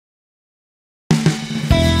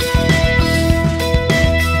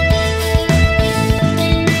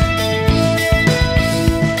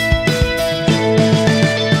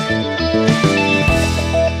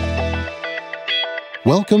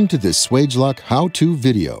Welcome to this Swagelok how-to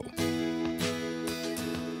video.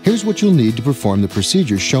 Here's what you'll need to perform the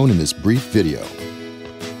procedure shown in this brief video.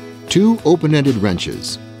 2 open-ended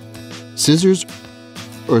wrenches, scissors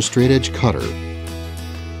or a straight-edge cutter,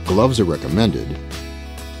 gloves are recommended,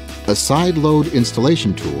 a side-load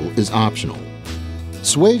installation tool is optional.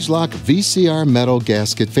 Swagelok VCR metal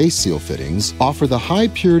gasket face seal fittings offer the high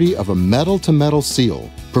purity of a metal-to-metal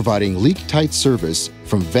seal, providing leak-tight service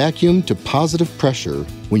from vacuum to positive pressure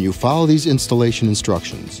when you follow these installation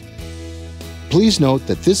instructions. Please note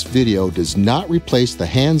that this video does not replace the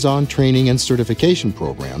hands-on training and certification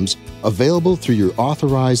programs available through your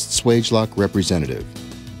authorized Swagelok representative.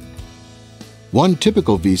 One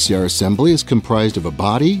typical VCR assembly is comprised of a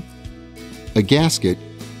body, a gasket,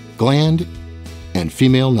 gland, and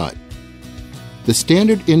female nut. The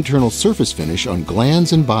standard internal surface finish on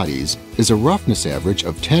glands and bodies is a roughness average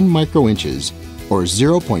of 10 microinches or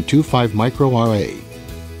 0.25 micro RA.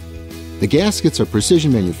 The gaskets are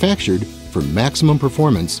precision manufactured for maximum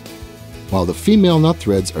performance, while the female nut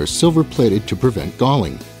threads are silver-plated to prevent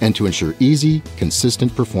galling and to ensure easy,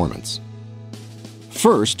 consistent performance.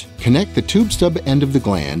 First, connect the tube stub end of the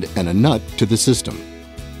gland and a nut to the system.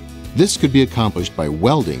 This could be accomplished by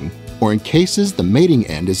welding, or in cases the mating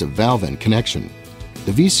end is a valve end connection.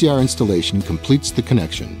 The VCR installation completes the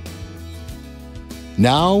connection.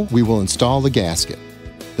 Now we will install the gasket.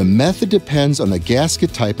 The method depends on the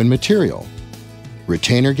gasket type and material: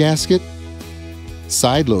 retainer gasket,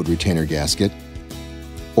 side-load retainer gasket,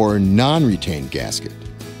 or non-retained gasket.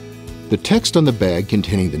 The text on the bag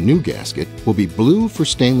containing the new gasket will be blue for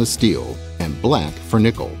stainless steel and black for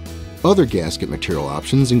nickel. Other gasket material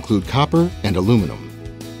options include copper and aluminum.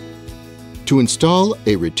 To install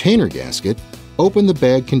a retainer gasket, open the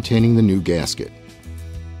bag containing the new gasket.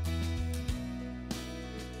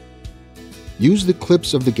 Use the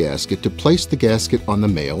clips of the gasket to place the gasket on the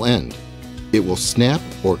male end. It will snap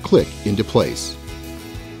or click into place.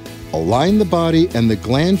 Align the body and the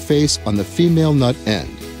gland face on the female nut end.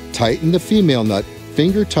 Tighten the female nut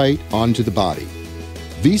finger tight onto the body.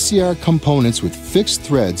 VCR components with fixed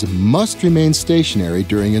threads must remain stationary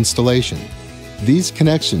during installation. These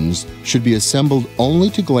connections should be assembled only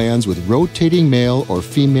to glands with rotating male or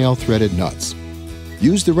female threaded nuts.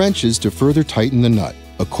 Use the wrenches to further tighten the nut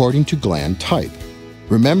according to gland type.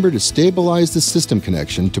 Remember to stabilize the system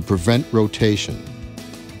connection to prevent rotation.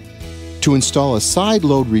 To install a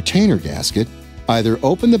side-load retainer gasket, either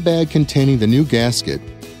open the bag containing the new gasket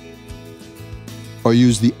or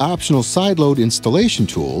use the optional side-load installation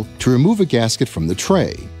tool to remove a gasket from the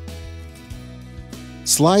tray.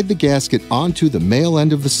 Slide the gasket onto the male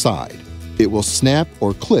end of the side. It will snap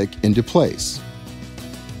or click into place.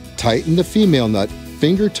 Tighten the female nut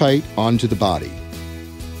finger tight onto the body.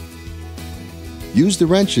 Use the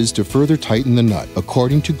wrenches to further tighten the nut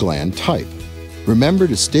according to gland type. Remember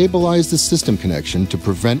to stabilize the system connection to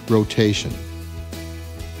prevent rotation.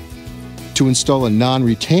 To install a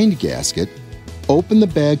non-retained gasket, open the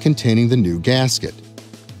bag containing the new gasket.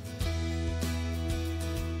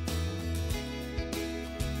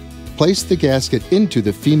 Place the gasket into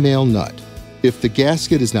the female nut. If the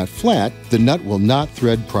gasket is not flat, the nut will not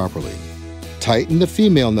thread properly. Tighten the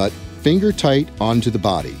female nut finger tight onto the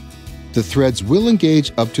body. The threads will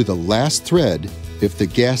engage up to the last thread if the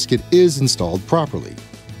gasket is installed properly.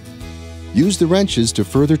 Use the wrenches to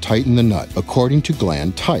further tighten the nut according to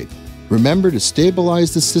gland type. Remember to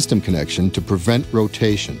stabilize the system connection to prevent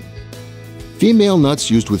rotation. Female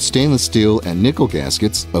nuts used with stainless steel and nickel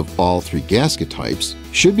gaskets of all 3 gasket types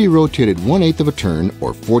should be rotated 1/8 of a turn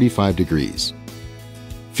or 45 degrees.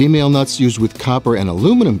 Female nuts used with copper and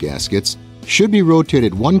aluminum gaskets should be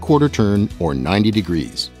rotated 1/4 turn or 90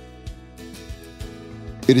 degrees.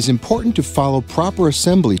 It is important to follow proper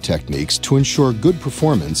assembly techniques to ensure good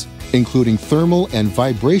performance, including thermal and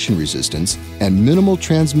vibration resistance and minimal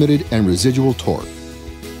transmitted and residual torque.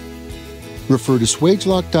 Refer to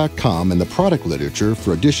Swagelok.com and the product literature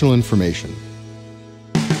for additional information.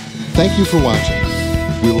 Thank you for watching.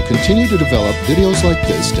 We will continue to develop videos like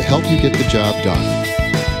this to help you get the job done.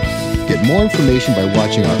 Get more information by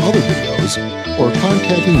watching our other videos or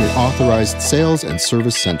contacting your authorized sales and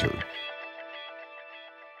service center.